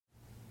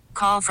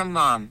Call from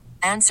mom.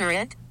 Answer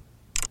it.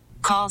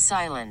 Call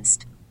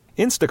silenced.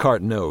 Instacart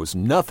knows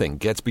nothing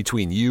gets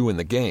between you and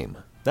the game.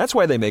 That's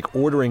why they make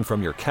ordering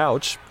from your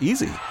couch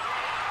easy.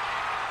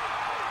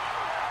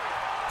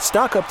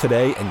 Stock up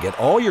today and get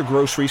all your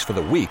groceries for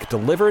the week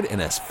delivered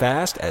in as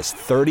fast as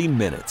 30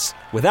 minutes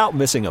without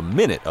missing a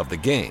minute of the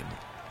game.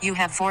 You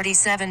have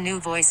 47 new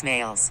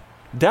voicemails.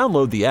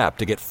 Download the app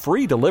to get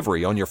free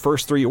delivery on your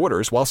first 3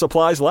 orders while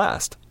supplies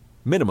last.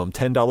 Minimum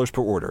 $10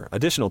 per order.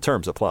 Additional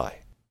terms apply.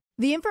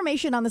 The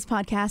information on this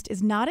podcast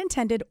is not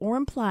intended or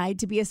implied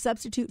to be a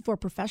substitute for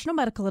professional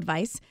medical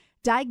advice,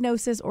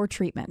 diagnosis, or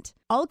treatment.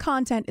 All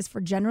content is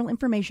for general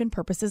information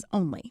purposes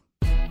only.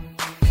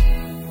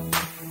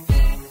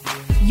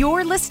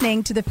 You're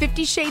listening to the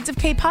 50 Shades of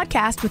K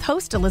podcast with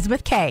host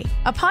Elizabeth K,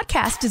 a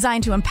podcast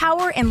designed to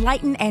empower,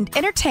 enlighten, and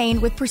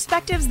entertain with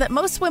perspectives that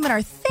most women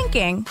are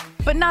thinking,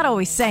 but not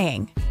always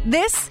saying.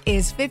 This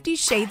is 50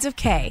 Shades of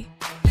K.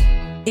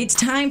 It's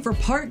time for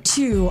part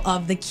 2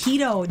 of the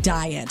keto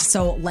diet.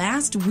 So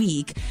last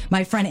week,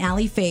 my friend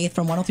Allie Faith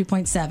from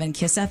 103.7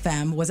 KISS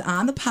FM was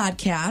on the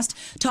podcast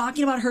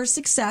talking about her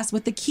success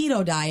with the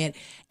keto diet.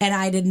 And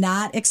I did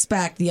not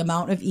expect the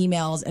amount of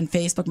emails and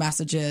Facebook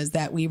messages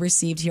that we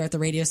received here at the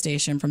radio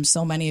station from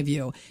so many of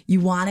you.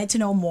 You wanted to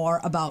know more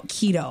about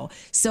keto.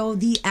 So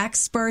the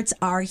experts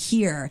are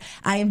here.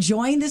 I am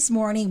joined this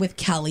morning with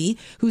Kelly,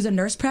 who's a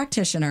nurse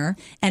practitioner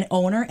and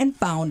owner and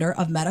founder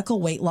of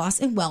Medical Weight Loss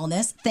and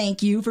Wellness.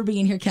 Thank you for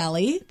being here,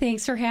 Kelly.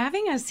 Thanks for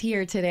having us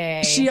here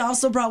today. She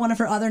also brought one of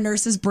her other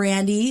nurses,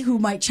 Brandy, who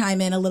might chime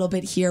in a little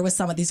bit here with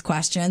some of these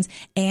questions.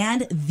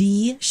 And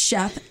the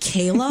chef,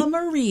 Kayla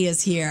Marie,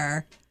 is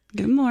here.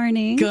 Good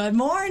morning. Good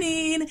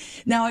morning.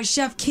 Now,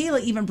 Chef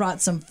Kayla even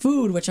brought some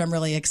food, which I'm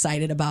really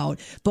excited about.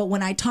 But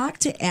when I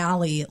talked to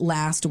Allie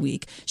last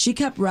week, she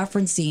kept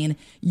referencing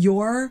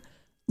your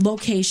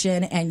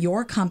location and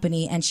your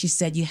company, and she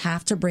said you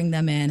have to bring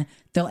them in.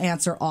 They'll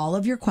answer all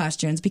of your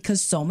questions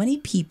because so many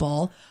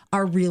people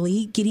are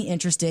really getting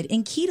interested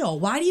in keto.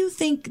 Why do you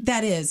think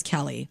that is,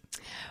 Kelly?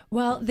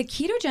 Well, the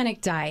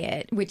ketogenic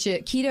diet, which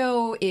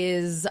keto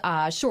is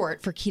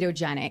short for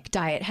ketogenic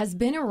diet, has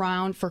been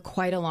around for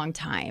quite a long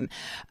time.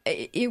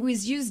 It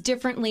was used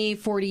differently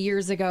 40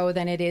 years ago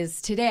than it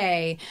is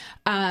today.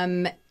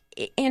 And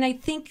I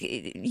think,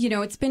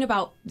 it's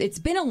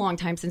been a long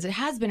time since it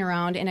has been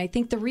around. And I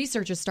think the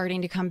research is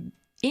starting to come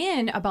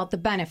in about the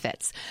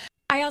benefits.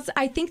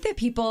 I think that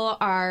people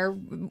our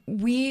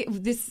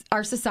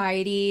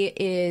society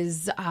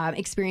is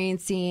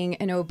experiencing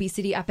an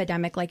obesity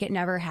epidemic like it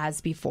never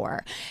has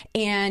before.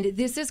 And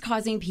this is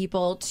causing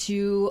people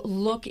to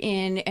look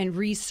in and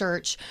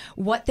research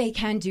what they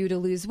can do to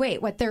lose weight.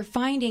 What they're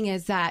finding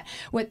is that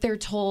what they're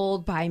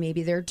told by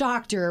maybe their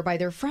doctor or by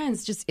their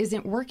friends just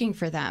isn't working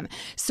for them.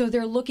 So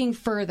they're looking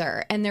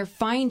further and they're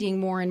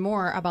finding more and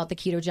more about the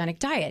ketogenic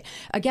diet.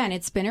 Again,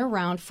 it's been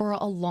around for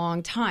a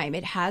long time.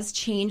 It has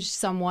changed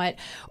somewhat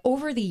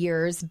over the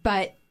years,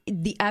 but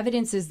the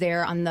evidence is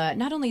there on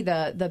not only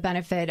the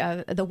benefit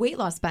of the weight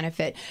loss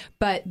benefit,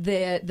 but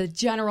the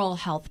general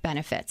health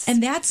benefits.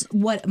 And that's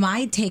what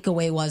my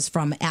takeaway was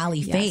from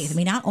Allie Faith. Yes. I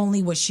mean, not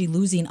only was she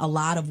losing a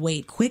lot of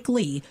weight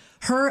quickly,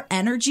 her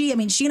energy, I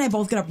mean, she and I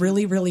both get up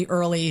really, really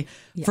early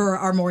for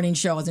our morning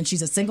shows, and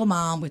she's a single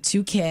mom with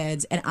 2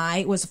 kids, and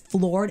I was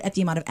floored at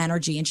the amount of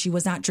energy, and she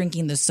was not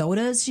drinking the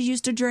sodas she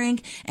used to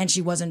drink, and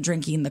she wasn't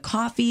drinking the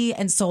coffee,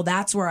 and so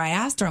that's where I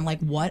asked her, I'm like,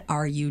 what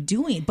are you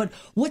doing? But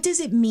what does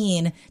it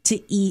mean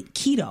to eat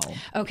keto?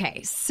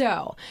 Okay,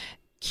 so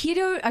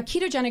a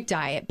ketogenic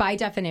diet, by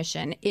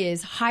definition,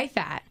 is high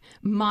fat,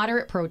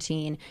 moderate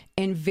protein,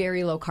 and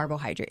very low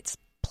carbohydrates.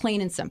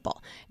 Plain and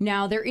simple.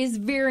 Now, there is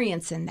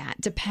variance in that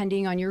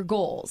depending on your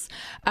goals.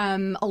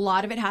 A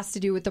lot of it has to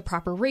do with the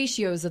proper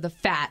ratios of the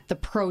fat, the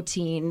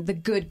protein, the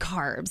good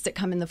carbs that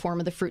come in the form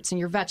of the fruits and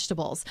your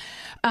vegetables.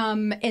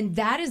 And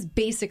that is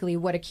basically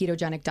what a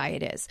ketogenic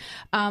diet is.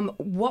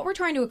 What we're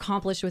trying to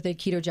accomplish with a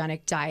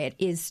ketogenic diet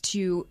is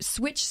to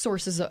switch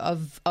sources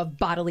of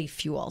bodily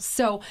fuel.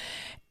 So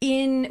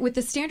with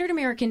the standard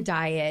American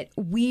diet,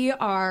 we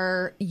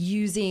are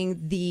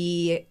using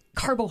the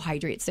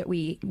carbohydrates that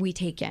we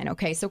take in.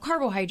 Okay, so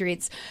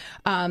carbohydrates,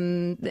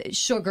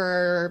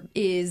 sugar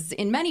is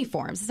in many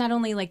forms. It's not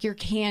only like your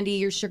candy,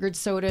 your sugared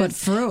sodas, but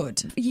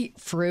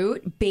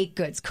fruit, baked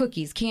goods,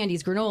 cookies,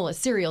 candies, granola,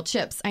 cereal,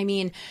 chips. I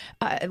mean,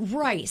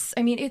 rice.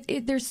 I mean,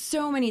 there's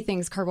so many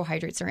things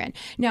carbohydrates are in.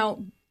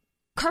 Now,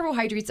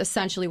 carbohydrates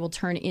essentially will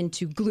turn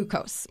into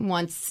glucose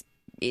once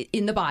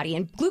in the body,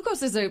 and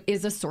glucose is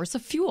a source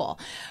of fuel.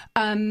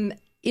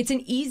 It's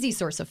an easy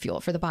source of fuel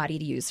for the body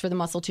to use, for the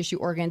muscle tissue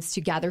organs to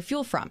gather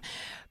fuel from.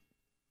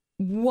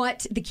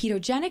 What the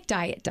ketogenic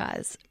diet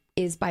does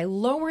is by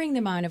lowering the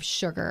amount of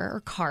sugar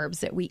or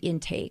carbs that we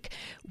intake,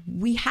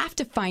 we have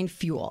to find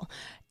fuel.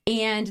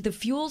 And the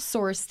fuel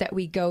source that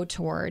we go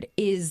toward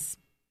is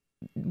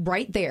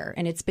right there,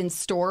 and it's been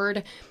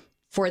stored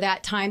for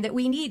that time that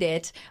we need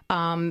it.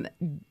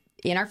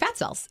 in our fat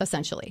cells,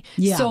 essentially.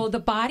 Yeah. So the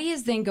body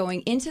is then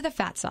going into the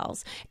fat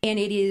cells and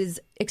it is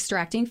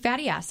extracting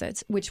fatty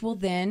acids, which will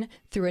then,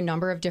 through a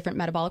number of different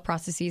metabolic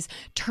processes,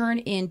 turn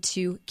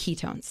into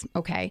ketones.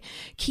 Okay.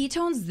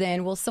 Ketones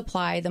then will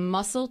supply the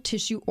muscle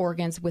tissue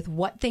organs with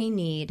what they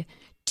need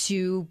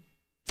to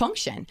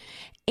function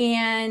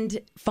and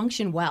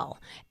function well.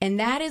 And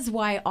that is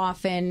why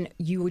often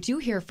you do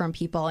hear from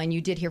people, and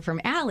you did hear from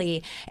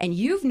Allie, and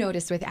you've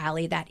noticed with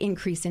Allie that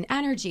increase in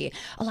energy.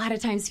 A lot of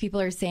times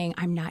people are saying,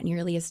 I'm not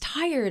nearly as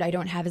tired. I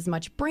don't have as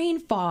much brain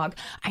fog.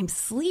 I'm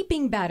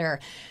sleeping better.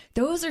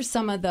 Those are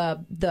some of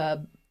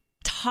the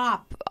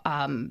top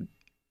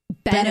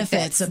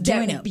benefits of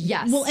doing it.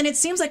 Yes. Well, and it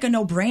seems like a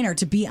no-brainer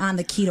to be on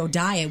the keto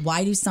diet.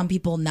 Why do some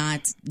people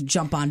not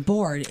jump on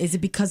board? Is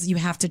it because you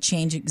have to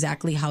change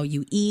exactly how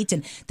you eat?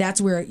 And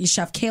that's where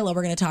Chef Kayla,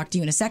 we're going to talk to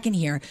you in a second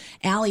here.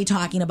 Allie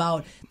talking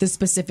about the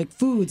specific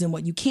foods and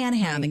what you can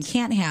have and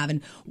can't have.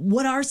 And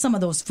what are some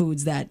of those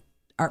foods that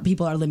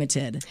people are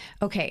limited?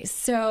 Okay,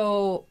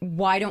 so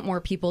why don't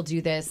more people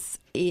do this?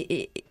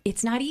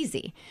 It's not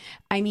easy.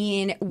 I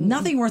mean,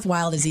 nothing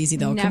worthwhile is easy,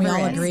 though. Can we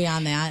all agree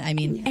on that? I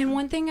mean, and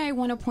one thing I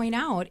want to point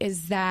out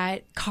is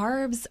that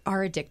carbs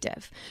are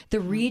addictive.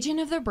 The region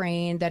of the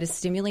brain that is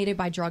stimulated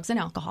by drugs and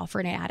alcohol for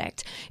an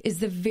addict is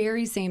the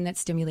very same that's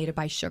stimulated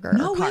by sugar.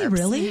 No or carbs. way,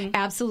 really?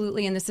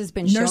 Absolutely, and this has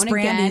been Nurse shown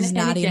Brandy's again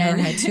and nodding again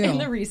her head too. in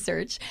the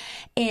research.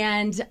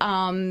 And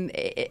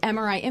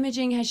MRI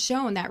imaging has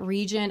shown that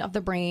region of the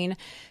brain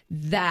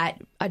that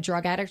a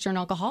drug addict or an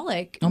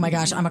alcoholic. Oh my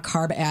gosh, I'm a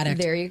carb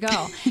addict. There you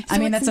go. I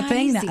mean, that's a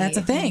thing. Easy. That's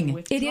a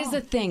thing. It is a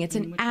thing. It's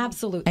an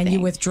absolute thing. And you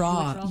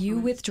withdraw. You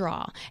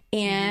withdraw.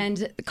 And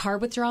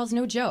carb withdrawal is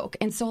no joke.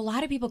 And so a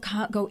lot of people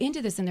go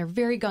into this and they're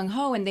very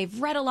gung-ho and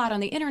they've read a lot on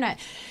the internet.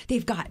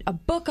 They've got a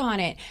book on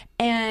it.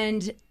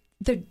 And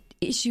the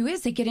issue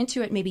is they get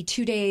into it maybe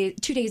 2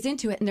 days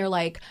into it and they're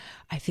like,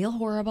 I feel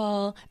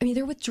horrible. I mean,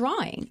 they're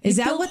withdrawing. Is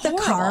They that feel what the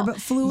horrible. carb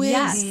flu is?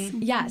 Yes,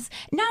 yes.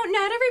 Now,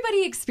 not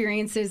everybody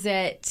experiences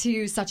it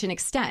to such an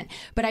extent,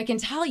 but I can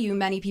tell you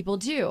many people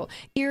do.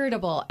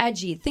 Irritable,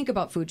 edgy, think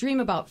about food, dream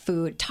about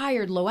food,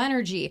 tired, low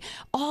energy,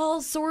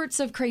 all sorts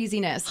of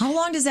craziness. How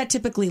long does that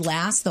typically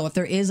last, though, if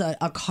there is a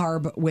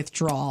carb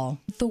withdrawal?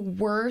 The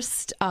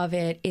worst of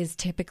it is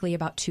typically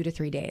about 2 to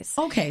 3 days.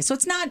 Okay, so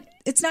it's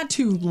not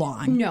too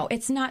long. No,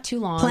 it's not too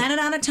long. Plan it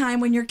on a time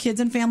when your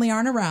kids and family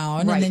aren't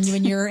around, Right. and then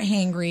when you're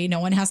hangry, no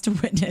one has to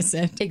witness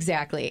it.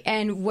 Exactly.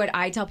 And what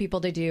I tell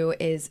people to do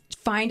is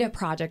find a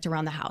project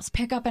around the house,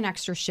 pick up an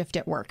extra shift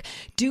at work,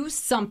 do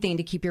something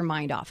to keep your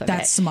mind off of it.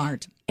 That's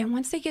smart. And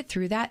once they get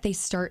through that, they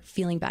start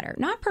feeling better.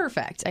 Not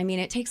perfect. I mean,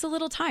 it takes a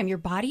little time. Your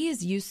body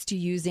is used to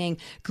using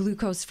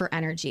glucose for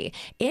energy.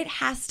 It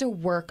has to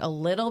work a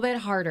little bit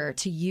harder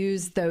to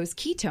use those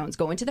ketones,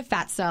 go into the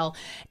fat cell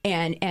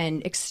and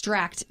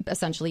extract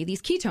essentially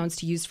these ketones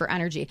to use for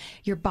energy.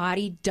 Your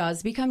body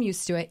does become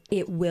used to it.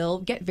 It will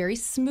get very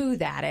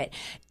smooth at it.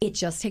 It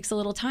just takes a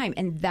little time.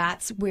 And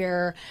that's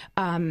where,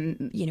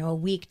 a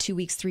week, 2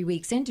 weeks, 3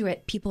 weeks into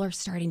it, people are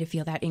starting to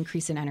feel that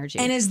increase in energy.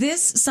 And is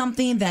this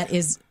something that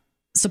is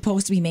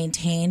supposed to be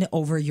maintained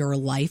over your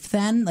life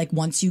then? Like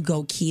once you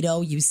go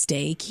keto, you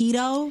stay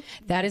keto?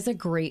 That is a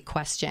great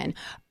question.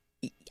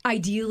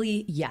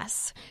 Ideally,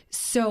 yes.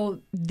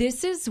 So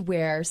this is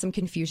where some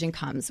confusion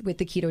comes with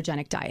the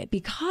ketogenic diet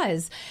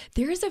because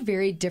there is a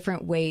very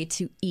different way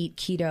to eat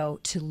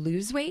keto to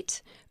lose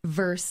weight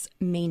versus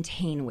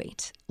maintain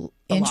weight.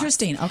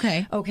 Interesting.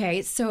 Okay.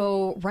 Okay.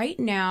 So right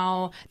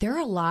now, there are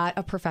a lot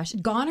of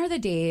gone are the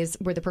days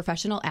where the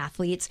professional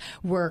athletes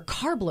were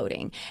carb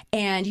loading.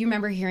 And you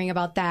remember hearing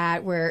about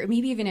that where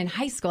maybe even in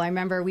high school, I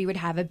remember we would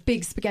have a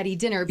big spaghetti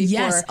dinner before.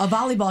 Yes, a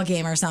volleyball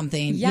game or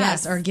something.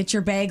 Yes. Or get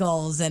your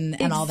bagels and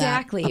all that.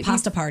 Exactly. A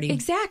pasta party.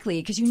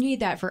 Exactly, because you need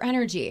that for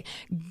energy.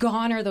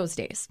 Gone are those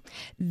days.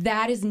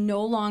 That is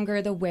no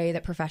longer the way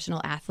that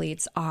professional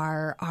athletes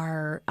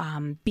are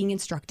being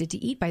instructed to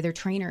eat by their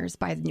trainers,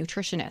 by the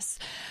nutritionists.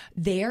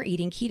 They are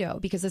eating keto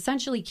because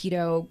essentially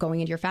keto, going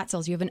into your fat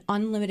cells, you have an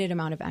unlimited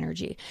amount of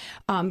energy.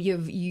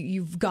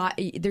 You've got,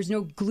 there's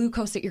no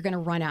glucose that you're going to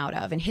run out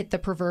of and hit the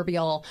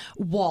proverbial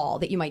wall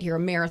that you might hear a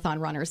marathon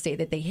runner say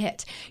that they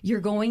hit. You're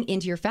going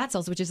into your fat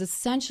cells, which is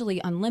essentially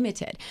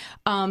unlimited.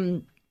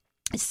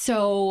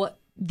 So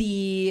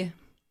the...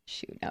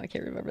 Shoot, now I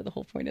can't remember the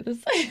whole point of this.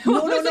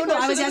 No.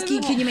 I was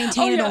asking, can you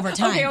maintain it over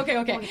time?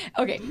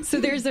 Okay. So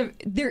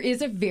there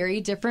is a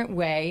very different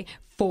way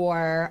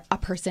for a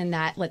person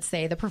that, let's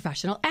say, the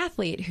professional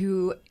athlete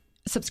who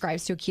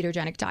subscribes to a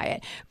ketogenic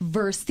diet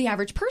versus the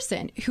average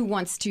person who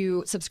wants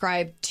to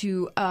subscribe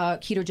to a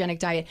ketogenic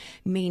diet,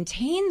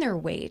 maintain their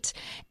weight,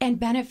 and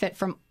benefit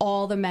from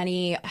all the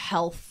many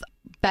health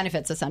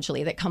benefits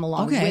essentially that come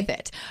along with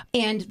it,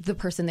 and the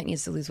person that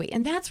needs to lose weight.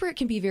 And that's where it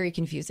can be very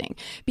confusing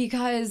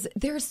because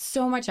there's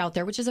so much out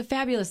there, which is a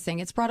fabulous thing.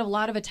 It's brought a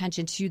lot of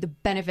attention to the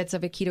benefits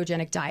of a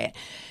ketogenic diet.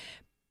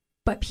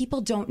 but people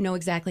don't know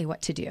exactly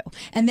what to do.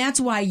 And that's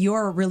why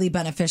you're really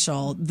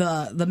beneficial,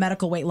 the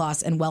medical weight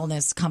loss and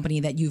wellness company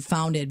that you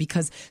founded,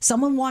 because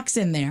someone walks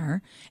in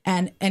there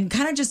and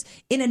kind of just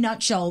in a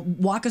nutshell,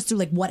 walk us through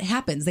like what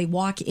happens. They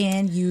walk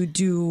in, you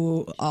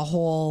do a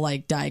whole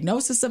like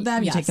diagnosis of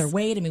them, you take their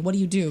weight. I mean, what do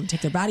you do?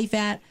 Take their body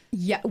fat?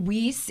 Yeah,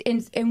 we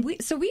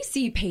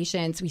see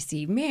patients, we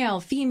see male,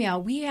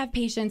 female. We have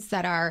patients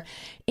that are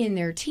in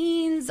their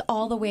teens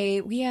all the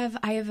way.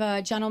 I have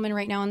a gentleman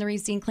right now in the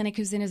Racine Clinic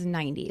who's in his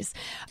 90s.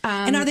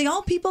 And are they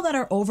all people that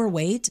are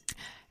overweight?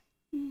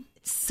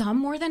 Some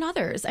more than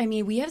others. I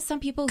mean, we have some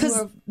people who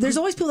are... There's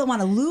always people that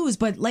want to lose,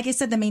 but like I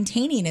said, the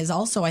maintaining is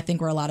also, I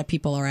think, where a lot of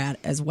people are at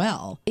as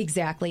well.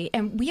 Exactly.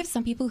 And we have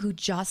some people who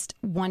just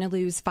want to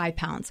lose 5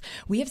 pounds.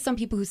 We have some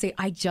people who say,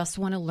 I just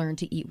want to learn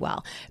to eat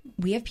well.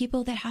 We have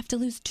people that have to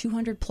lose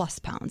 200 plus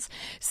pounds.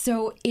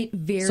 So it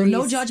varies. So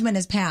no judgment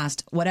is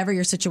passed, whatever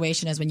your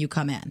situation is when you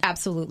come in.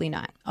 Absolutely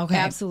not. Okay.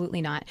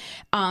 Absolutely not.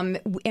 And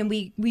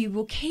we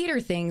will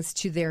cater things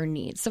to their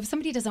needs. So if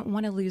somebody doesn't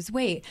want to lose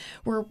weight,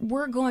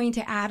 we're going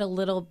to add a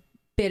little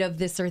bit of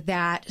this or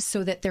that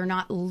so that they're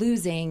not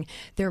losing,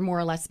 they're more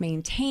or less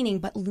maintaining,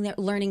 but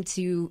learning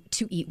to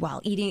eat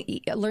well,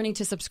 learning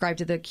to subscribe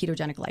to the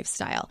ketogenic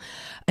lifestyle.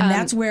 And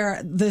that's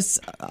where this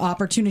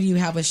opportunity you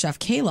have with Chef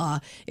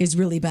Kayla is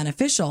really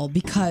beneficial,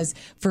 because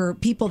for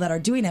people that are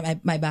doing it,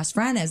 my best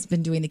friend has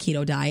been doing the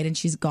keto diet and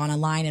she's gone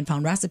online and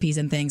found recipes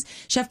and things.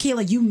 Chef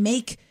Kayla, you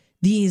make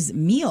these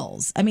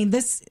meals. I mean,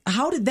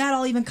 how did that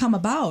all even come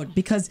about?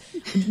 Because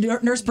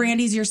Nurse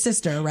Brandy's your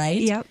sister,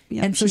 right? Yep.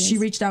 And so she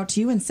reached out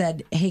to you and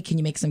said, hey, can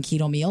you make some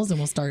keto meals and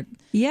we'll start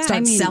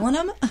selling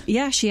them?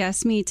 Yeah, she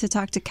asked me to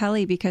talk to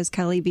Kelly because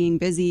Kelly, being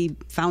busy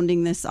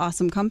founding this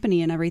awesome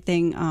company and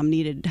everything,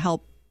 needed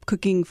help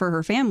cooking for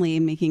her family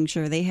and making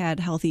sure they had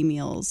healthy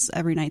meals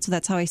every night. So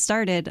that's how I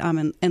started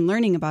and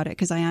learning about it,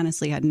 because I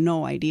honestly had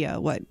no idea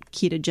what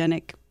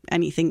ketogenic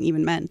anything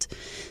even meant.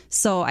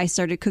 So I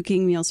started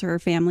cooking meals for her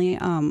family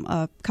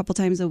a couple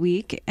times a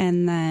week,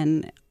 and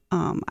then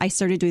I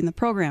started doing the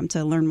program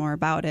to learn more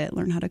about it,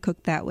 learn how to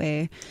cook that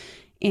way.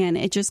 And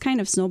it just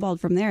kind of snowballed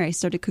from there. I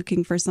started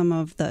cooking for some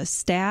of the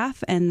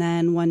staff, and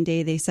then one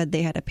day they said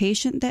they had a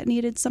patient that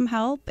needed some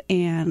help,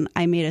 and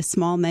I made a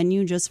small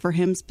menu just for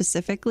him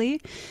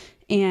specifically.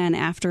 And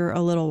after a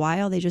little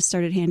while, they just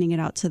started handing it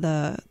out to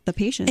the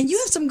patients. And you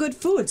have some good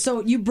food.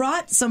 So you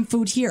brought some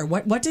food here.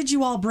 What did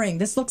you all bring?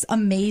 This looks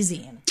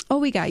amazing. Oh,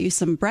 we got you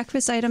some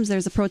breakfast items.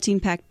 There's a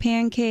protein-packed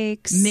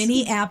pancakes.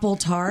 Mini apple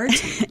tart.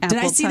 Did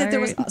I see that there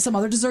was some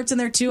other desserts in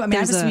there too? I mean,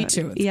 I have a sweet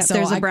tooth. Yeah, so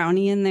there's a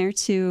brownie in there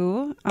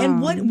too.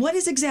 And what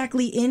is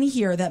exactly in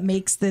here that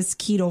makes this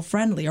keto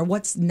friendly, or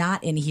what's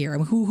not in here? I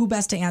mean, who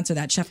best to answer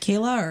that, Chef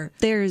Kayla? Or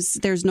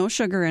there's no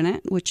sugar in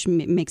it, which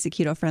makes it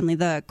keto friendly.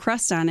 The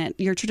crust on it,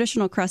 your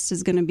traditional crust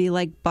is going to be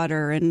like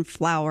butter and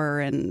flour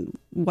and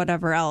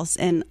whatever else,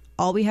 and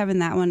all we have in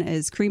that one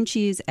is cream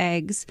cheese,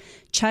 eggs,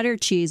 cheddar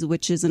cheese,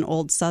 which is an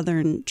old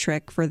Southern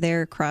trick for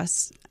their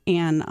crust.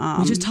 And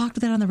we just talked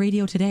about that on the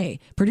radio today.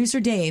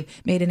 Producer Dave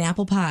made an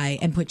apple pie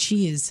and put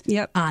cheese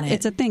on it.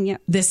 It's a thing,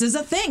 yep. This is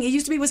a thing. It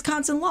used to be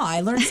Wisconsin law.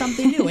 I learned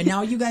something new. And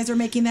now you guys are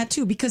making that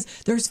too, because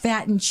there's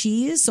fat in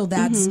cheese. So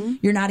that's,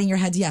 you're nodding your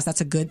heads, yes, that's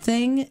a good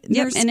thing.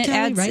 Yep, and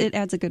it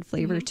adds a good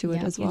flavor to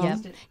it as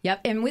well.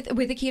 Yep. And with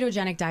the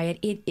ketogenic diet,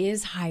 it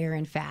is higher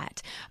in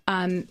fat.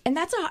 And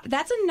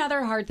that's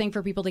another hard thing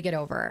for people to get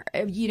over.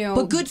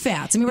 But good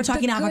fats. I mean, we're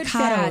talking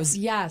avocados.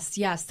 Fats,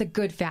 yes, the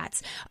good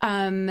fats.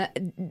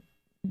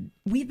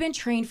 We've been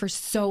trained for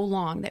so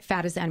long that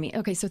fat is the enemy.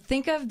 Okay, so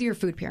think of your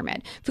food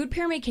pyramid. Food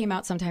pyramid came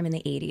out sometime in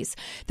the 80s.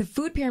 The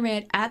food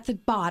pyramid at the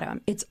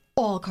bottom, it's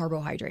all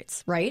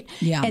carbohydrates, right?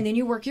 Yeah. And then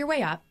you work your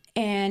way up,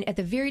 and at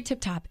the very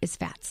tip top is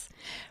fats.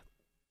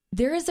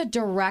 There is a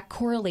direct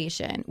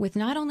correlation with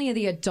not only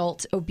the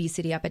adult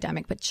obesity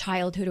epidemic, but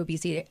childhood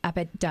obesity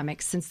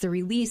epidemic since the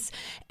release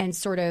and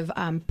sort of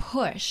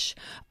push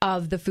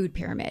of the food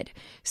pyramid.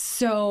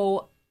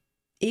 So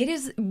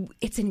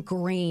it's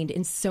ingrained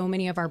in so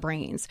many of our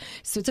brains.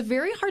 So it's a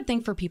very hard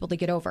thing for people to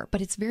get over, but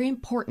it's very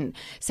important.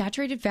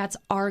 Saturated fats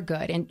are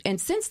good.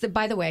 And since,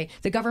 by the way,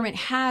 the government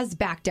has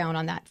backed down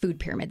on that food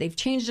pyramid. They've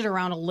changed it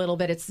around a little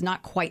bit. It's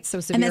not quite so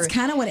severe. And that's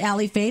kind of what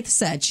Allie Faith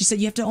said. She said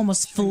you have to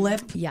almost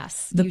flip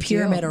the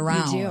pyramid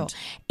around. You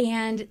do.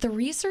 And the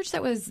research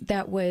that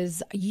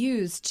was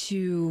used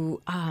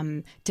to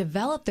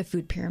develop the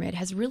food pyramid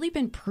has really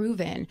been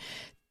proven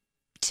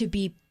to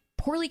be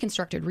poorly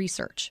constructed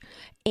research.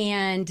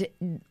 And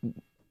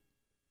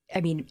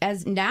I mean,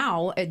 as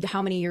now,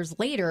 how many years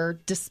later,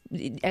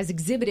 as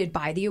exhibited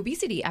by the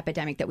obesity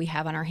epidemic that we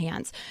have on our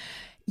hands,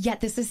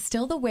 Yet this is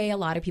still the way a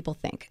lot of people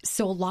think.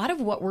 So a lot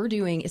of what we're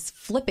doing is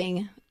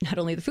flipping not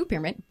only the food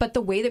pyramid, but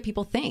the way that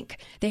people think.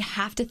 They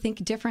have to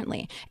think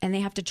differently, and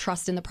they have to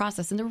trust in the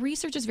process. And the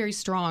research is very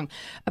strong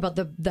about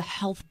the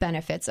health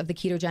benefits of the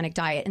ketogenic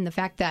diet, and the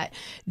fact that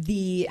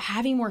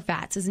having more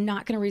fats is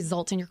not going to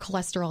result in your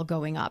cholesterol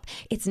going up.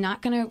 It's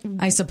not going to.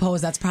 I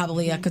suppose that's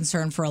probably a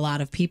concern for a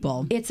lot of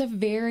people. It's a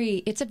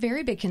very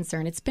big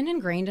concern. It's been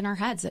ingrained in our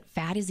heads that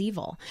fat is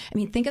evil. I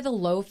mean, think of the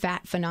low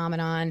fat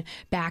phenomenon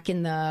back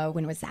in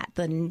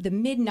the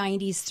mid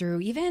 90s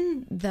through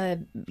even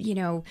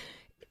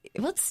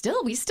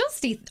we still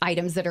see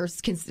items that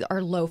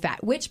are low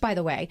fat, which, by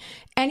the way,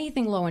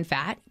 anything low in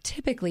fat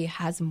typically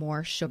has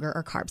more sugar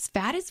or carbs.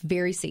 Fat is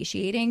very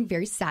satiating,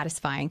 very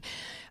satisfying,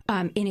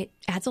 and it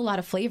adds a lot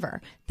of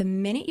flavor. The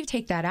minute you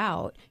take that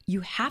out,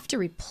 you have to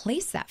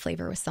replace that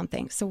flavor with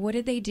something. So what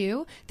did they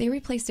do? They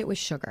replaced it with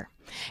sugar.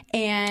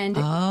 And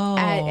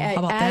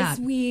as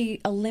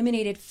we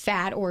eliminated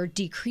fat or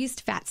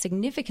decreased fat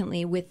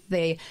significantly with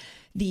the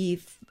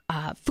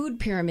food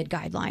pyramid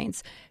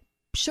guidelines,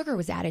 sugar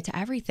was added to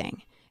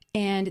everything.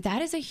 And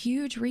that is a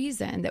huge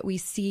reason that we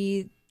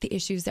see the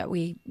issues that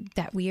we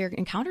are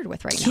encountered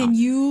with right now. Can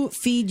you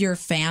feed your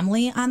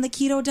family on the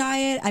keto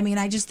diet? I mean,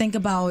 I just think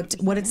about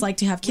what it's like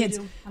to have kids.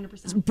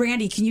 100%.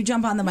 Brandy, can you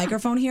jump on the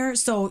microphone here?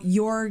 So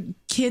your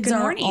kids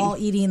are all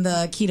eating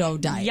the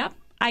keto diet. Yep.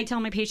 I tell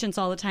my patients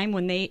all the time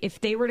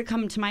if they were to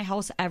come to my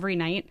house every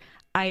night,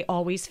 I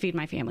always feed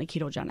my family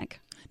ketogenic.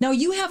 Now,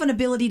 you have an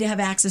ability to have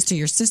access to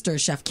your sister,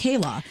 Chef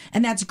Kayla,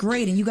 and that's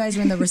great. And you guys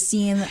are in the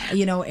Racine,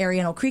 area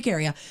in Oak Creek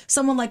area.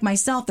 Someone like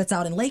myself that's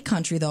out in Lake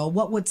Country, though,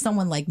 what would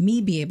someone like me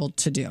be able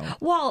to do?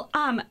 Well,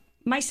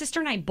 my sister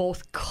and I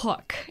both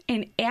cook.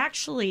 And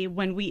actually,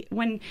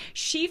 when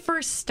she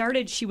first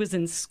started, she was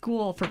in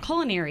school for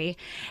culinary,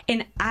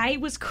 and I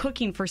was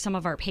cooking for some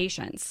of our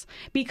patients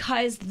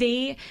because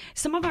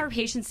some of our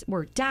patients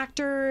were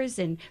doctors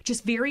and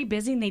just very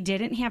busy, and they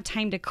didn't have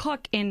time to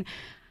cook. And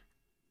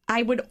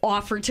I would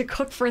offer to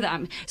cook for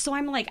them. So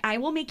I'm like, I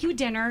will make you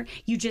dinner.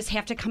 You just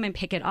have to come and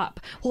pick it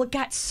up. Well, it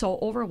got so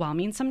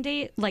overwhelming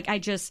someday. Like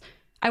I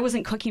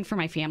wasn't cooking for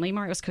my family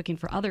anymore. I was cooking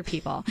for other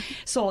people.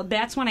 So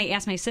that's when I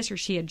asked my sister.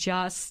 She had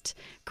just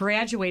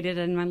graduated,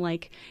 and I'm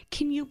like,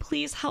 can you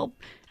please help?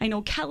 I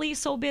know Kelly's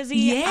so busy.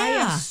 Yeah. I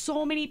have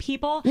so many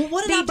people. Well,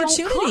 what an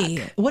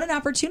opportunity. What an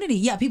opportunity.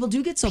 Yeah, people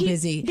do get so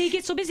busy. They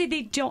get so busy.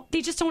 They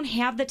just don't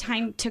have the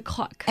time to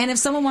cook. And if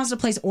someone wants to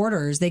place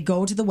orders, they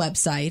go to the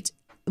website,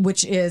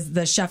 which is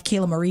the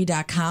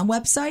chefkaylamarie.com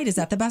website. Is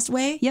that the best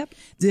way? Yep.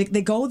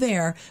 They go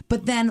there.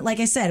 But then, like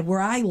I said,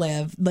 where I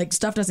live, like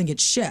stuff doesn't get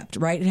shipped,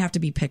 right? It'd have to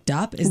be picked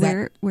up.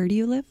 Where do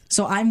you live?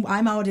 So I'm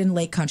out in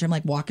Lake Country. I'm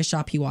like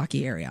Waukesha,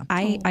 Pewaukee area.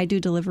 I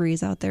do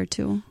deliveries out there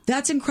too.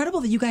 That's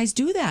incredible that you guys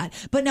do that.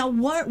 But now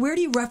where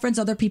do you reference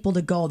other people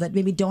to go that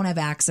maybe don't have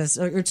access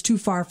or it's too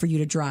far for you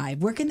to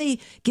drive? Where can they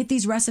get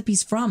these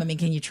recipes from? I mean,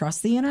 can you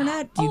trust the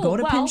internet? Do you go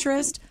to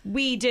Pinterest?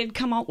 We did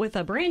come out with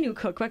a brand new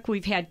cookbook.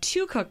 We've had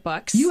 2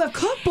 cookbooks. You have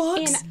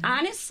cookbooks? And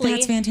honestly,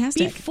 that's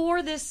fantastic.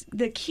 Before the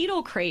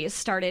keto craze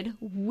started,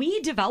 we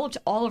developed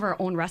all of our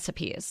own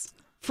recipes.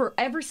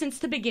 Ever since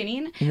the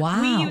beginning.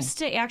 Wow. We used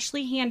to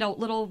actually hand out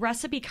little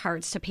recipe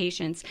cards to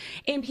patients,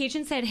 and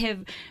patients that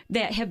have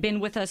been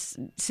with us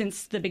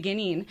since the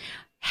beginning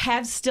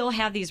still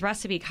have these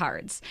recipe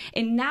cards,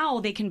 and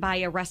now they can buy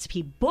a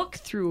recipe book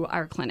through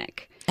our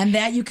clinic. And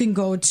that you can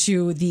go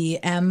to the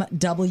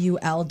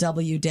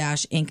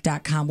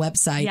MWLW-Inc.com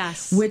website,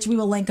 yes, which we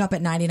will link up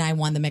at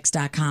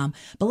 991themix.com.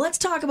 But let's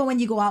talk about when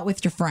you go out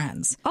with your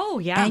friends. Oh,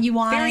 yeah. And you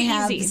want to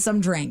have easy.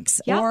 some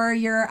drinks. Yep. Or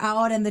you're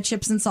out and the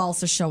chips and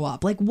salsa show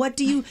up. Like, what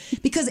do you...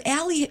 Because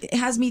Allie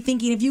has me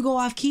thinking, if you go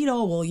off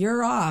keto, well,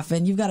 you're off.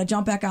 And you've got to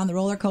jump back on the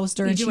roller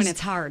coaster. You do, and it's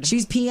hard.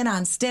 She's peeing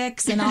on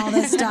sticks and all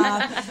this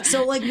stuff.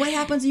 So, like, what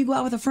happens when you go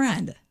out with a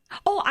friend?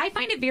 Oh, I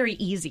find it very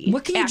easy.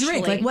 What can you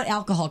drink? Like, what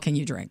alcohol can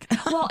you drink?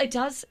 Well, it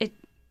does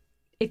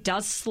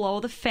slow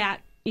the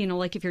fat.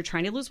 Like if you're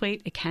trying to lose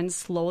weight, it can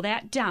slow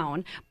that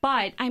down.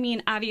 But I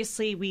mean,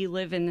 obviously we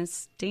live in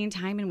this day and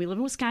time, and we live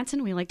in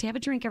Wisconsin. We like to have a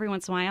drink every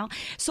once in a while.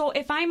 So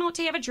if I'm out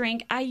to have a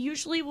drink, I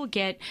usually will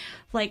get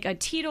like a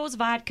Tito's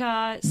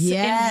vodka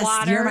and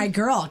water. You're my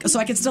girl. So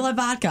I can still have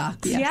vodka.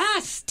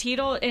 Yes,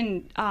 Tito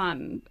and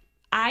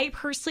I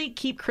personally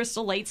keep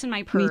Crystal Lights in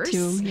my purse. Me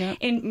too, yep.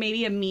 And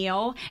maybe a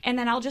Mio, and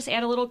then I'll just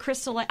add a little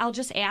Crystal Light. I'll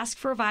just ask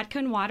for vodka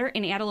and water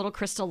and add a little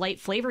Crystal Light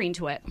flavoring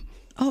to it.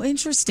 Oh,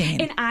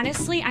 interesting. And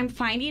honestly, I'm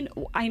finding,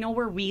 I know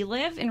where we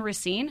live in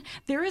Racine,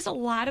 there is a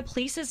lot of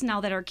places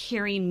now that are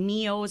carrying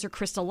Mios or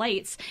Crystal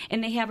Lights,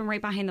 and they have them right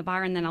behind the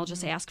bar, and then I'll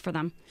just ask for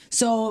them.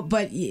 So,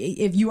 but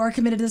if you are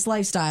committed to this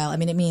lifestyle, I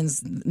mean, it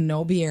means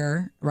no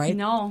beer, right?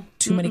 No.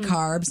 Too many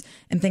carbs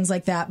and things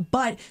like that.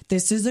 But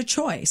this is a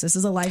choice. This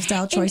is a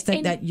lifestyle choice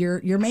that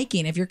you're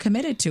making. If you're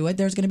committed to it,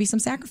 there's going to be some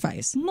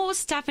sacrifice.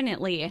 Most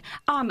definitely.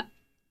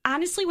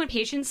 Honestly, when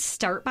patients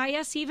start by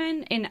us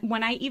and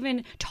when I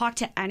even talk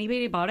to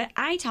anybody about it,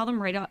 I tell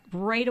them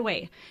right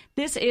away,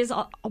 this is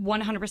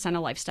 100% a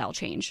lifestyle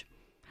change.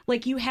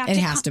 Like you have It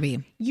to has to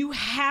be. You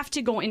have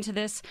to go into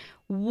this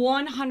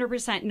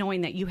 100%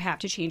 knowing that you have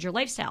to change your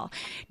lifestyle.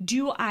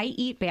 Do I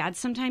eat bad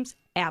sometimes?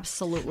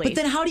 Absolutely. But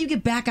then how do you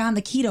get back on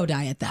the keto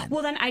diet then?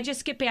 Well, then I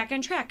just get back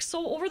on track.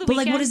 So over the But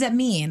weekend, like, what does that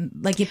mean?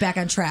 Like, get back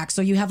on track.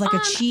 So you have like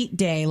a cheat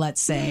day,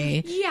 let's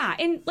say. Yeah,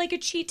 and like a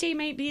cheat day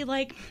might be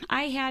like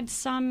I had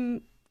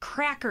some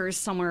crackers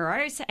somewhere, or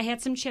I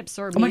had some chips,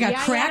 or Oh my maybe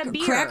God, I had a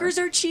beer. crackers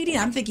are cheating.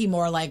 I'm thinking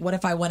more like, what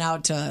if I went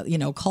out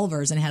to,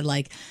 Culver's and had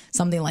like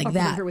something like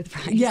that? burger with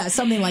fries. Yeah,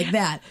 something like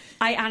that.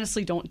 I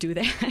honestly don't do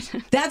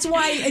that. That's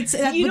why it's.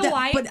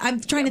 why? But I'm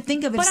trying to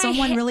think of if But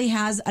someone really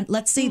has.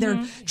 Let's say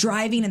they're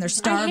driving and they're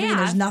starving and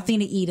there's have.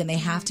 nothing to eat and they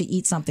have to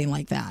eat something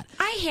like that.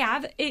 I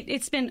have.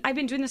 I've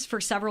been doing this for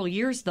several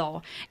years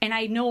though, and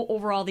I know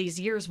over all these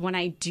years when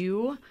I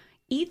do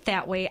eat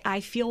that way, I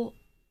feel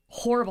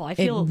horrible. I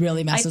feel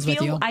really messes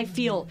with you. I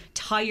feel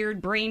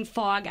tired, brain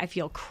fog. I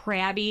feel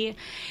crabby.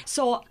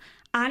 So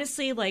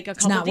honestly, like a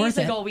couple not days worth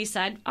it. ago, we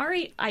said, all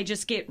right, I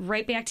just get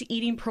right back to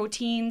eating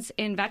proteins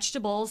and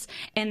vegetables.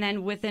 And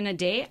then within a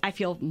day, I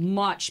feel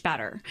much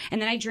better.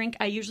 And then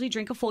I usually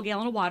drink a full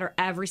gallon of water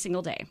every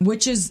single day.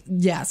 Which is,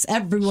 yes,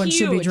 everyone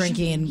should be Huge.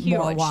 drinking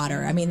more Huge.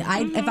 water. I mean,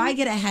 if I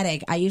get a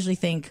headache, I usually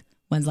think,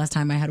 when's the last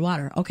time I had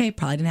water? Okay,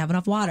 probably didn't have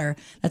enough water.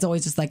 That's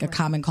always just like a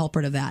common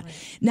culprit of that.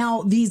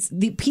 Now, the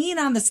peeing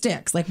on the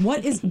sticks, like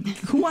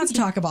who wants to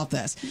talk about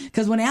this?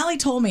 Because when Allie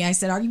told me, I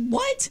said,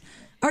 what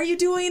are you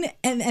doing?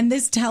 And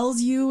this tells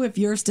you if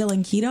you're still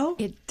in keto?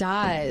 It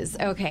does.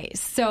 Okay,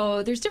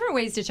 so there's different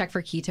ways to check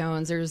for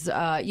ketones. There's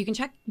you can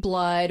check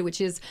blood,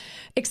 which is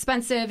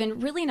expensive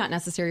and really not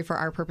necessary for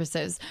our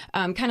purposes.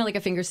 Kind of like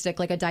a finger stick,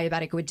 like a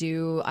diabetic would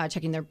do,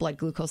 checking their blood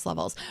glucose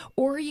levels.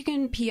 Or you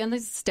can pee on the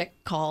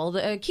stick called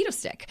a keto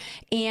stick.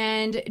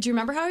 And do you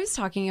remember how I was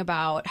talking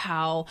about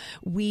how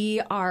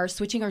we are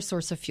switching our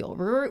source of fuel?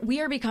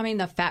 We are becoming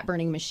the fat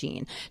burning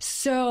machine.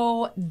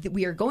 So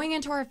we are going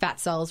into our fat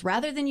cells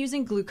rather than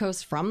using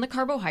glucose from the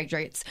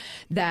carbohydrates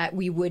that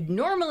we would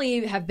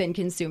normally have been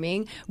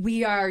consuming. We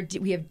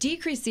have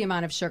decreased the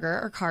amount of sugar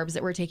or carbs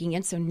that we're taking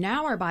in. So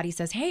now our body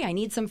says, hey, I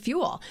need some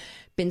fuel.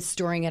 Been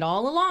storing it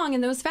all along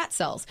in those fat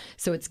cells.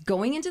 So it's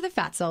going into the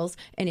fat cells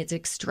and it's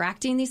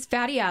extracting these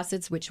fatty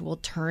acids, which will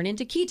turn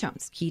into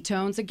ketones.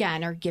 Ketones,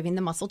 again, are giving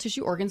the muscle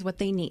tissue organs what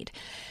they need.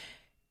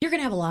 You're going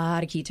to have a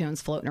lot of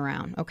ketones floating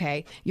around,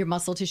 okay? Your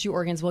muscle tissue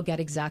organs will get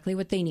exactly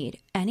what they need.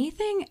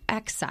 Anything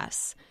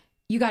excess,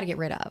 you got to get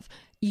rid of.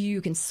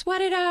 You can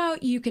sweat it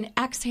out, you can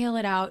exhale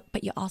it out,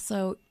 but you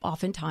also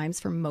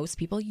oftentimes, for most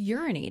people,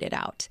 urinate it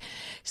out.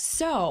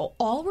 So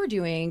all we're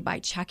doing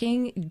by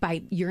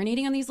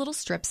urinating on these little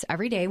strips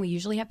every day, we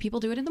usually have people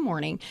do it in the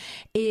morning,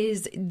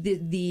 is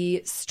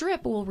the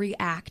strip will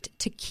react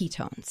to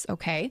ketones,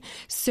 okay?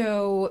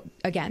 So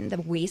again,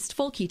 the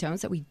wasteful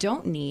ketones that we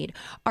don't need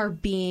are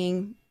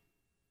being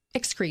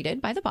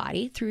excreted by the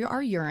body through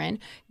our urine.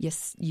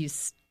 You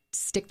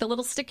stick the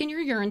little stick in your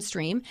urine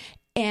stream,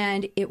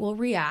 and it will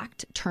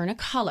react, turn a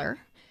color,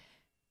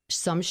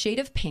 some shade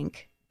of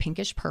pink,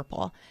 pinkish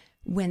purple,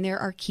 when there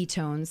are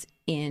ketones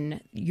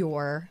in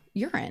your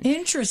urine.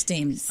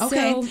 Interesting.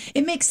 Okay.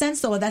 It makes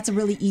sense, though. That's a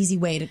really easy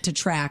way to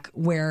track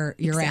where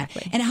you're at.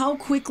 And how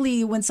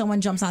quickly, when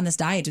someone jumps on this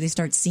diet, do they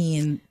start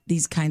seeing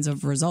these kinds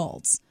of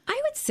results? I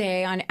would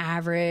say on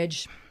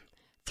average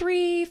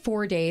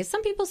 3-4 days.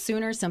 Some people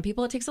sooner, some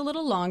people it takes a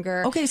little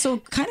longer. Okay, so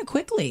kind of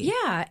quickly.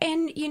 Yeah,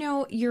 and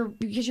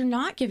because you're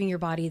not giving your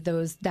body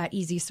that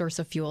easy source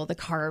of fuel, the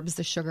carbs,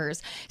 the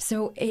sugars.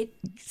 So it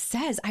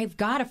says I've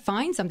got to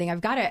find something.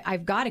 I've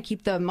got to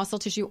keep the muscle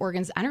tissue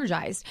organs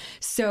energized.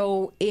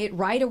 So it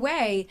right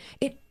away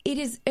it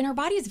is, and our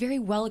body is very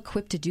well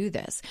equipped to do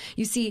this.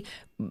 You see,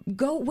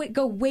 go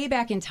way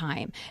back in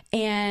time,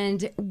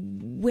 and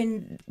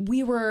when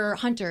we were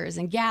hunters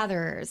and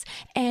gatherers,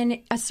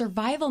 and a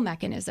survival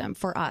mechanism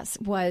for us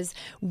was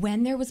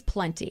when there was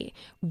plenty,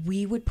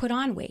 we would put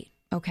on weight.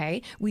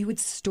 Okay, we would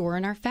store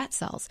in our fat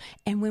cells.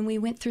 And when we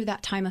went through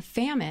that time of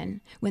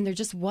famine, when there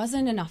just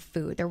wasn't enough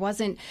food, it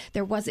wasn't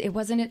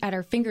at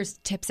our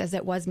fingertips as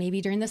it was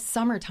maybe during the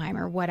summertime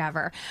or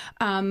whatever,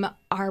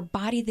 our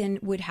body then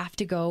would have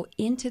to go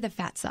into the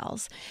fat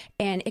cells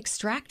and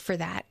extract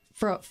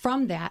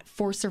from that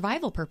for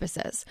survival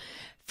purposes.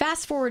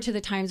 Fast forward to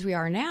the times we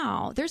are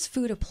now, there's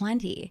food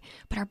aplenty,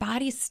 but our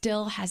body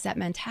still has that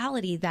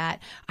mentality that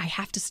I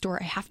have to store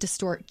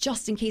it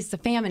just in case the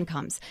famine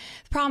comes.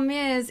 The problem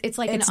is, it's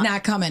like it's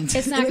not coming.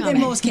 It's not coming.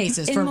 In most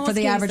cases, for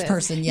the average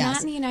person, yes.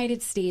 Not in the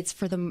United States,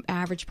 for the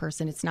average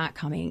person, it's not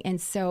coming.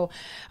 And so,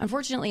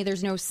 unfortunately,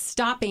 there's no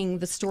stopping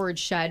the storage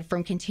shed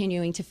from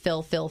continuing to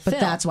fill. But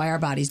that's why our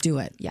bodies do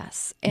it.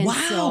 Yes. And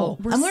wow. So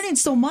I'm learning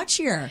so much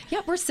here.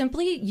 Yeah, we're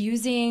simply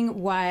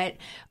using what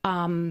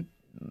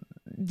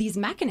these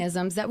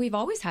mechanisms that we've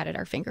always had at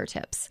our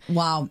fingertips.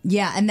 Wow.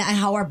 Yeah. And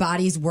how our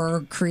bodies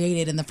were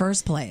created in the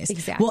first place.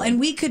 Exactly. Well, and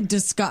we could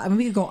discuss,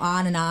 we could go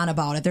on and on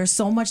about it. There's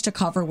so much to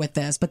cover with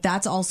this, but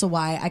that's also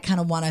why I kind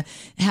of want to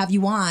have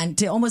you on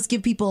to almost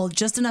give people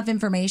just enough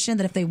information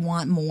that if they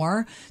want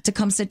more to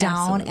come sit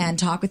down and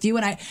talk with you.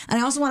 And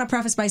I also want to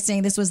preface by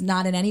saying this was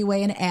not in any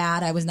way an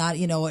ad. I was not,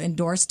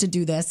 endorsed to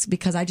do this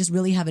because I just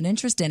really have an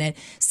interest in it.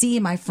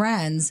 Seeing my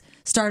friends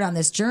start on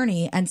this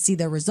journey and see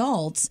their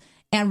results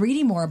and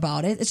reading more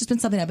about it. It's just been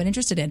something I've been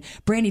interested in.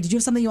 Brandy, did you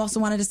have something you also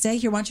wanted to say?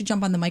 Here, why don't you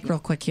jump on the mic real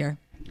quick here?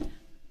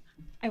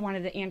 I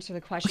wanted to answer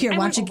the question. Here,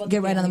 why don't you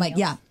get right on the mic?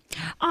 Yeah.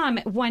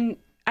 When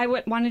I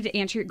wanted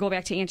to go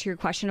back to answer your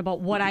question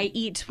about what I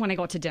eat when I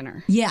go to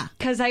dinner. Yeah.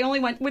 Because I only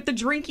went with the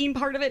drinking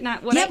part of it,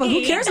 not what I eat. Yeah, but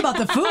who cares about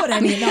the food? I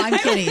mean, no, I'm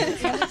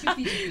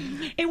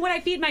kidding. And what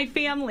I feed my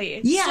family.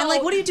 Yeah,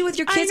 and what do you do with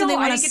your kids when they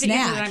want a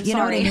snack? You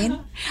know what I mean?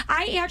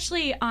 I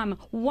actually,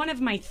 one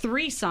of my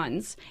 3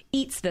 sons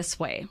eats this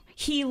way.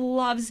 He's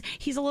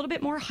a little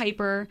bit more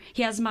hyper.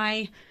 He has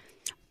my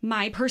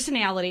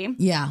personality.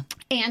 Yeah.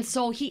 And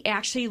so he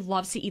actually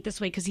loves to eat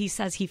this way because he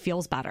says he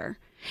feels better.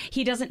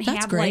 He doesn't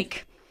have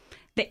like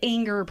the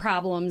anger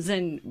problems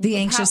and the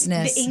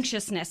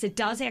anxiousness. It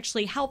does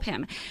actually help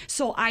him.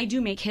 So I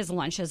do make his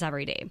lunches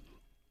every day.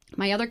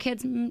 My other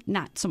kids,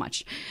 not so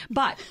much.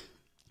 But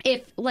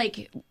if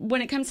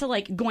when it comes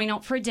to going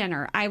out for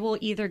dinner, I will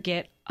either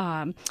get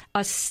a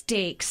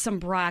steak, some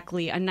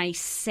broccoli, a nice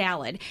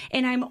salad,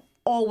 and I'm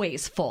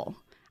always full.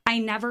 I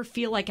never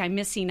feel like I'm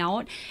missing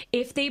out.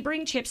 If they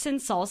bring chips and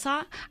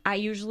salsa, I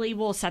usually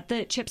will set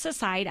the chips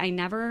aside. I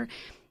never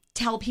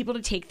tell people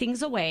to take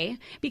things away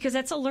because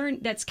that's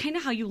kind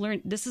of how you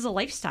learn. This is a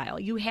lifestyle.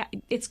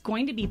 It's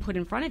going to be put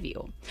in front of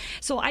you.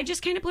 So I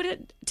just kind of put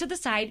it to the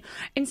side.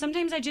 And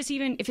sometimes I just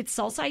if it's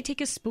salsa, I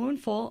take a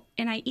spoonful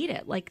and I eat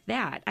it like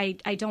that.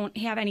 I don't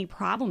have any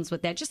problems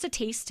with that, just to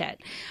taste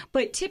it.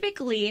 But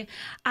typically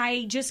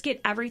I just get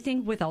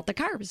everything without the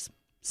carbs.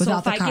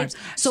 Without the carbs.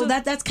 So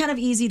that's kind of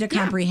easy to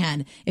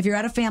comprehend. If you're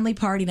at a family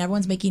party and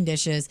everyone's making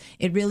dishes,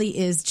 it really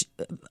is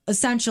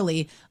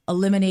essentially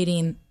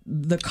eliminating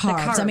the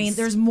carbs. I mean,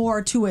 there's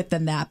more to it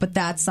than that, but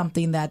that's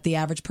something that the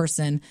average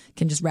person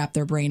can just wrap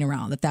their brain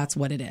around, that's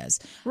what it is.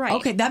 Right.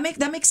 Okay, that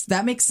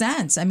makes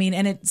sense. I mean,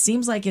 and it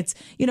seems like it's,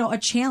 a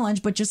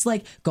challenge, but just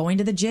like going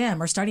to the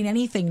gym or starting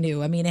anything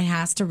new. I mean, it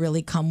has to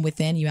really come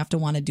within. You have to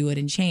want to do it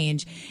and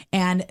change.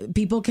 And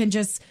people can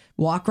just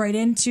walk right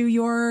into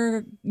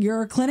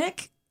your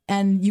clinic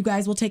and you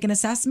guys will take an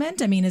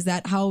assessment. I mean, is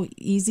that how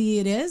easy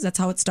it is? That's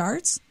how it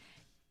starts?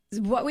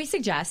 What we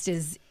suggest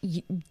is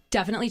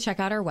definitely check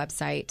out our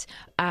website.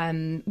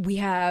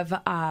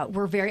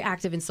 We're very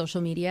active in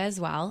social media as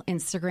well,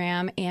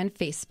 Instagram and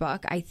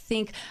Facebook.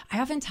 I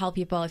often tell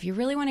people, if you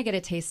really want to get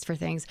a taste for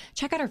things,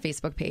 check out our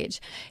Facebook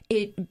page.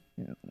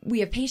 We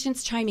have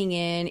patients chiming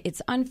in.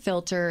 It's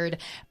unfiltered.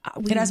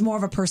 It has more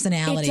of a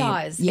personality. It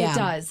does. Yeah. It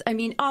does. I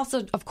mean,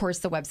 also, of course,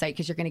 the website,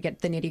 because you're going to get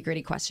the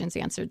nitty-gritty questions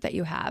answered that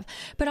you have.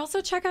 But also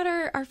check out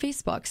our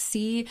Facebook.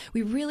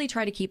 We really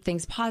try to keep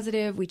things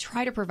positive. We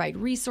try to provide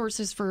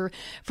resources for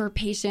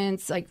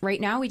patients. Like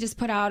right now, we just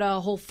put out a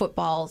whole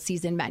football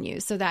season menu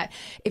so that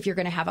if you're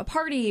going to have a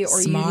party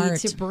or you need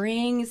to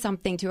bring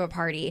something to a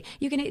party,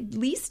 you can at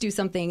least do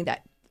something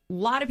that a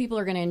lot of people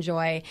are going to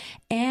enjoy,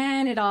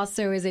 and it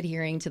also is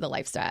adhering to the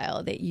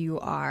lifestyle that you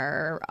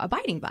are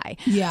abiding by.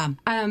 Yeah.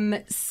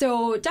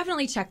 So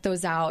definitely check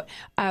those out.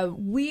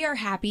 We are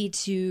happy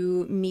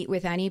to meet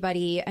with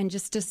anybody and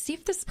just to see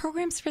if this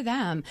program's for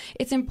them.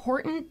 It's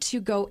important to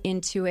go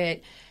into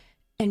it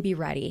and be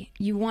ready.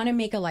 You want to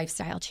make a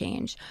lifestyle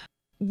change.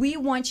 We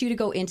want you to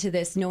go into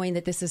this knowing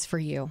that this is for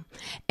you.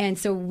 And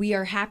so we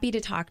are happy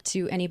to talk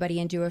to anybody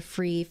and do a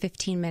free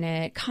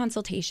 15-minute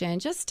consultation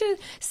just to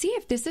see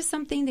if this is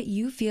something that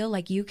you feel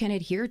like you can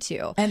adhere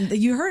to. And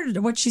you heard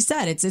what she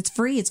said. It's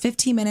free. It's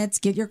 15 minutes.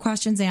 Get your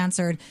questions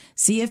answered.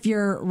 See if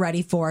you're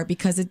ready for it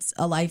because it's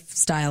a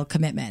lifestyle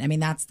commitment. I mean,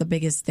 that's the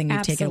biggest thing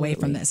we've taken away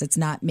from this. It's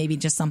not maybe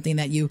just something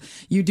that you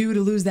do to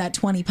lose that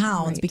 20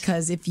 pounds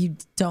because if you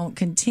don't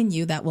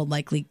continue, that will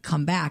likely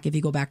come back if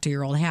you go back to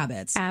your old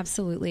habits.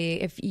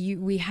 Absolutely.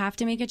 We have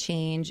to make a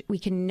change. We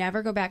can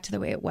never go back to the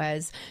way it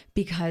was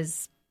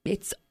because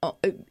it's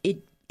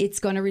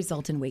going to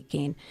result in weight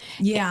gain.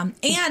 Yeah.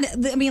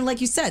 And I mean,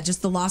 like you said,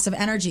 just the loss of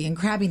energy and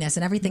crabbiness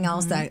and everything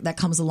else that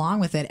comes along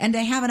with it. And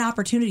to have an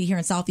opportunity here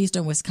in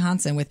southeastern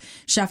Wisconsin with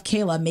Chef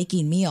Kayla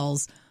making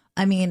meals.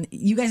 I mean,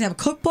 you guys have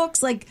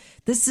cookbooks. Like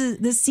this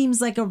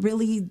seems like a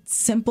really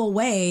simple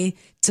way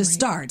to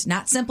start.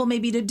 Not simple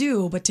maybe to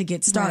do, but to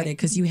get started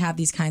because you have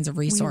these kinds of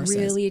resources.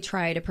 We really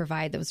try to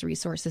provide those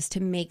resources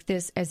to make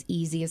this as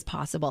easy as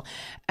possible.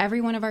 Every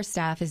one of our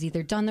staff has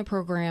either done the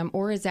program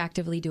or is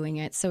actively doing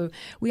it. So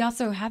we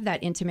also have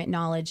that intimate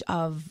knowledge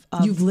of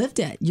you've lived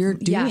it. You're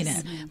doing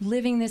it.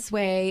 Living this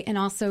way and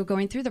also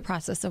going through the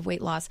process of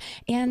weight loss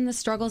and the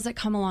struggles that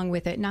come along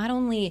with it, not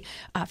only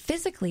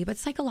physically, but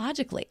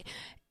psychologically.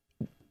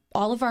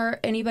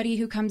 Anybody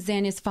who comes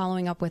in is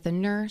following up with a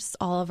nurse.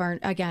 All of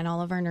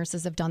our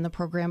nurses have done the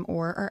program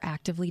or are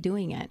actively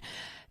doing it.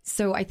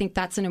 So I think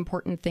that's an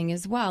important thing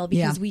as well,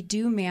 because we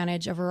do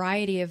manage a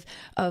variety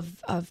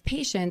of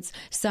patients.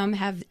 Some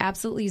have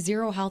absolutely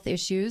zero health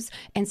issues,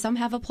 and some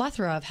have a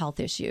plethora of health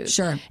issues.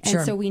 Sure.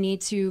 So we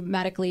need to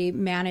medically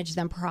manage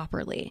them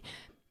properly.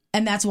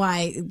 And that's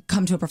why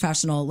come to a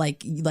professional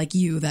like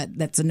you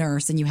that's a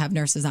nurse and you have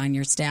nurses on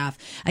your staff.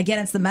 Again,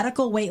 it's the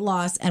Medical Weight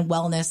Loss and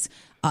Wellness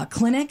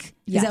Clinic.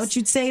 Is that what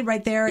you'd say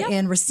right there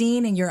in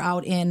Racine, and you're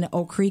out in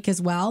Oak Creek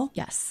as well?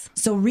 Yes.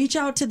 So reach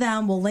out to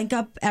them. We'll link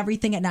up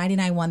everything at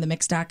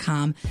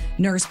 991themix.com.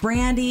 Nurse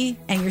Brandy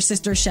and your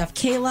sister Chef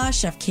Kayla,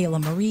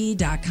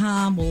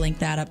 chefkaylamarie.com. We'll link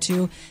that up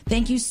too.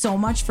 Thank you so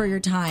much for your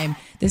time.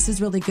 This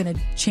is really going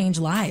to change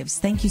lives.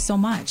 Thank you so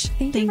much.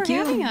 Thank you for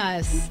having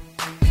us.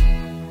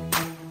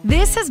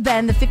 This has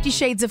been the 50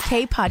 Shades of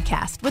K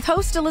podcast with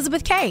host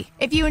Elizabeth K.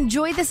 If you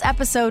enjoyed this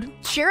episode,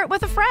 share it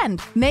with a friend.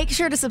 Make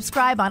sure to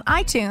subscribe on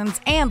iTunes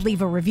and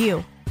leave a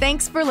review.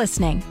 Thanks for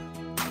listening.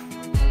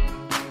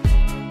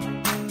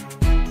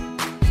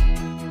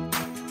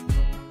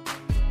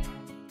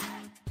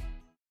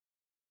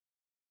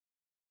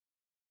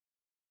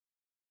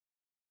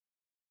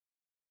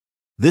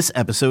 This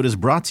episode is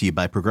brought to you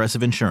by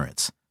Progressive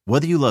Insurance.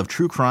 Whether you love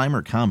true crime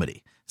or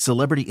comedy,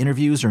 celebrity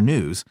interviews or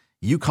news,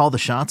 you call the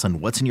shots on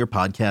what's in your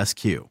podcast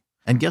queue.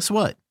 And guess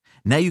what?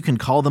 Now you can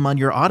call them on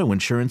your auto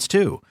insurance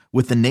too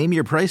with the Name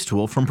Your Price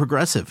tool from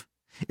Progressive.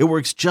 It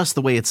works just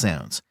the way it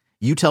sounds.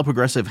 You tell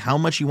Progressive how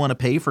much you want to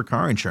pay for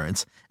car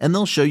insurance, and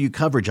they'll show you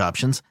coverage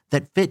options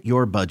that fit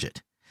your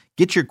budget.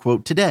 Get your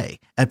quote today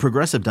at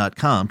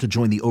Progressive.com to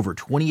join the over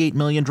 28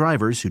 million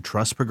drivers who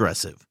trust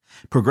Progressive.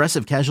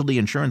 Progressive Casualty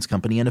Insurance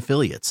Company and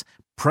Affiliates.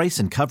 Price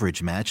and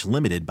coverage match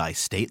limited by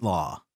state law.